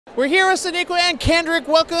We're here with Sonequa and Kenric.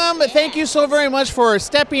 Welcome. Thank you so very much for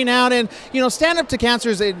stepping out and, stand up to cancer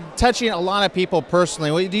is touching a lot of people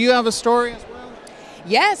personally. Do you have a story as well?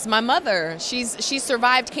 Yes, my mother. She's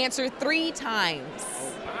survived cancer 3 times.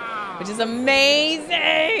 Which is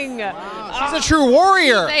amazing. Wow. She's a true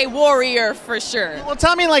warrior. She's a warrior for sure. Well,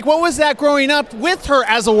 tell me, what was that growing up with her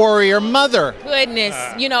as a warrior mother? Goodness,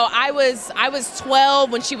 I was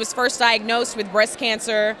 12 when she was first diagnosed with breast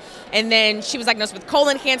cancer, and then she was diagnosed with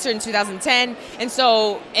colon cancer in 2010,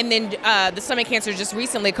 and then the stomach cancer just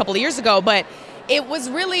recently, a couple of years ago. But it was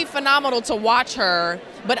really phenomenal to watch her.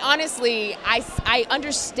 But honestly, I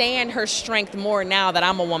understand her strength more now that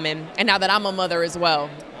I'm a woman and now that I'm a mother as well.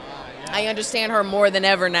 I understand her more than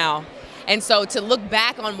ever now. And so to look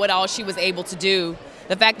back on what all she was able to do,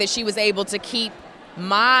 the fact that she was able to keep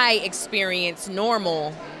my experience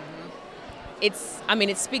normal, it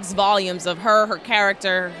speaks volumes of her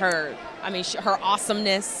character, her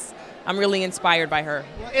awesomeness. I'm really inspired by her.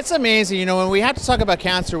 Well, it's amazing, when we have to talk about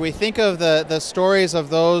cancer, we think of the stories of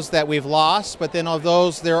those that we've lost, but then of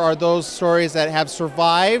those, there are those stories that have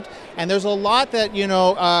survived, and there's a lot that,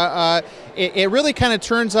 it really kind of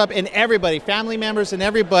turns up in everybody, family members and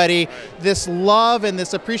everybody, this love and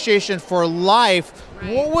this appreciation for life.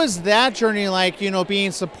 Right. What was that journey like,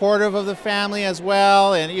 being supportive of the family as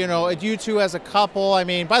well, and, you two as a couple? I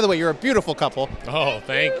mean, by the way, you're a beautiful couple. Oh,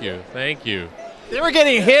 thank you. Thank you. They were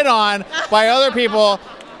getting hit on by other people.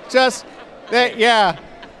 Yeah.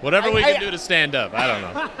 Whatever we can do to stand up. I don't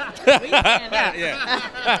know. We stand up.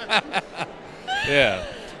 Yeah. Yeah.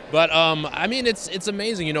 But it's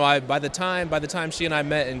amazing. By the time she and I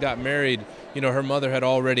met and got married, her mother had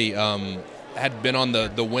already had been on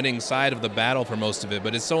the winning side of the battle for most of it.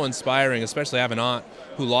 But it's so inspiring, especially I have an aunt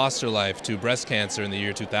who lost her life to breast cancer in the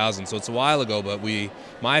year 2000. So it's a while ago, but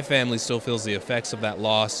my family still feels the effects of that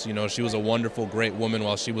loss. She was a wonderful, great woman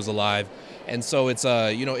while she was alive. And so it's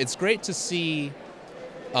it's great to see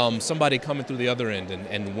somebody coming through the other end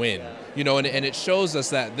and win. And it shows us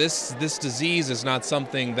that this disease is not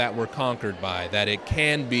something that we're conquered by, that it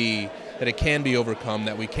can be overcome,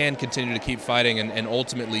 that we can continue to keep fighting and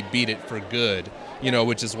ultimately beat it for good,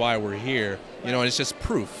 which is why we're here. And it's just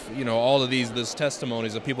proof, all of these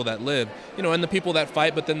testimonies of people that live, and the people that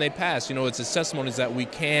fight but then they pass, it's the testimonies that we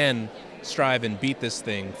can strive and beat this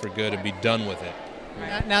thing for good and be done with it.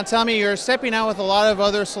 Now tell me, you're stepping out with a lot of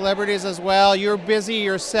other celebrities as well. You're busy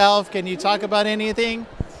yourself. Can you talk about anything?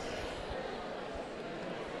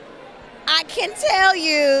 I can tell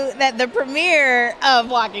you that the premiere of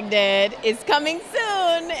Walking Dead is coming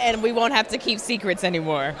soon, and we won't have to keep secrets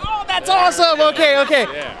anymore. Oh, that's awesome. Okay.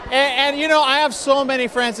 Yeah. And I have so many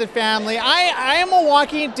friends and family. I am a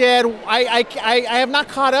Walking Dead. I have not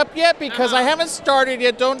caught up yet because I haven't started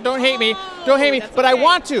yet. Don't hate me. Don't hate me. But okay. I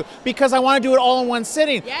want to, because I want to do it all in one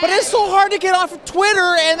sitting. Yes. But it's so hard to get off of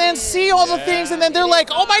Twitter and then see all the things, and then they're like,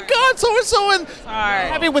 oh my God, so-and-so, and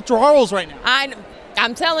I'm having withdrawals right now.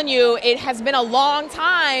 I'm telling you, it has been a long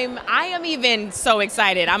time. I am even so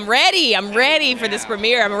excited. I'm ready. I'm ready for this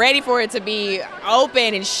premiere. I'm ready for it to be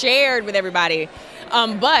open and shared with everybody.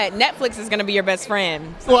 But Netflix is going to be your best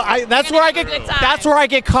friend. So well, that's where I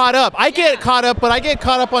get caught up. I get caught up, but I get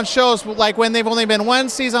caught up on shows like when they've only been one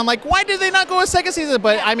season. I'm like, why did they not go a second season?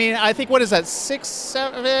 But I think, what is that, 6,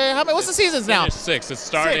 7? How many? What's the seasons now? 6. It's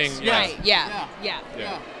starting. 6. Right. Yeah.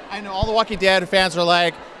 I know all the Walking Dead fans are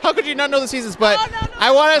like, how could you not know the seasons? But no.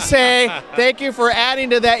 I want to say thank you for adding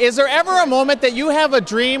to that. Is there ever a moment that you have a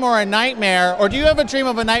dream or a nightmare, or do you have a dream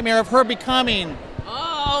of a nightmare of her becoming?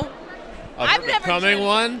 I've never becoming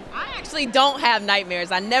one? I actually don't have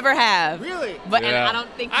nightmares. I never have. Really? But and I don't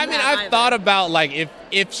think I've thought about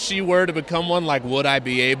if she were to become one, would I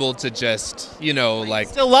be able to just,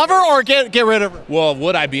 still love her or get rid of her? Well,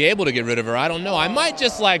 would I be able to get rid of her? I don't know. I might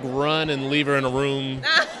just run and leave her in a room.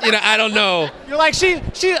 I don't know. You're like, she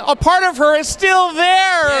a part of her is still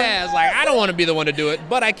there. Yeah, it's I don't want to be the one to do it,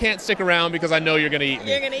 but I can't stick around because I know you're going to eat me.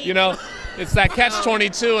 You're going to eat me. It's that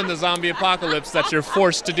catch-22 in the zombie apocalypse that you're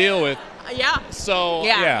forced to deal with. Yeah. So,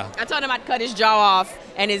 yeah. I told him I'd cut his jaw off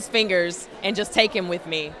and his fingers and just take him with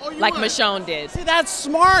me, like Michonne did. See, that's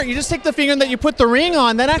smart. You just take the finger that you put the ring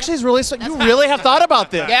on. That actually is really, you really have thought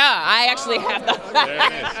about this. Yeah, I actually have thought.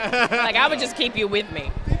 I would just keep you with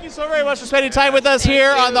me. Thank you so very much for spending time with us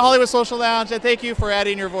here on the Hollywood Social Lounge, and thank you for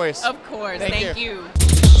adding your voice. Of course. Thank you.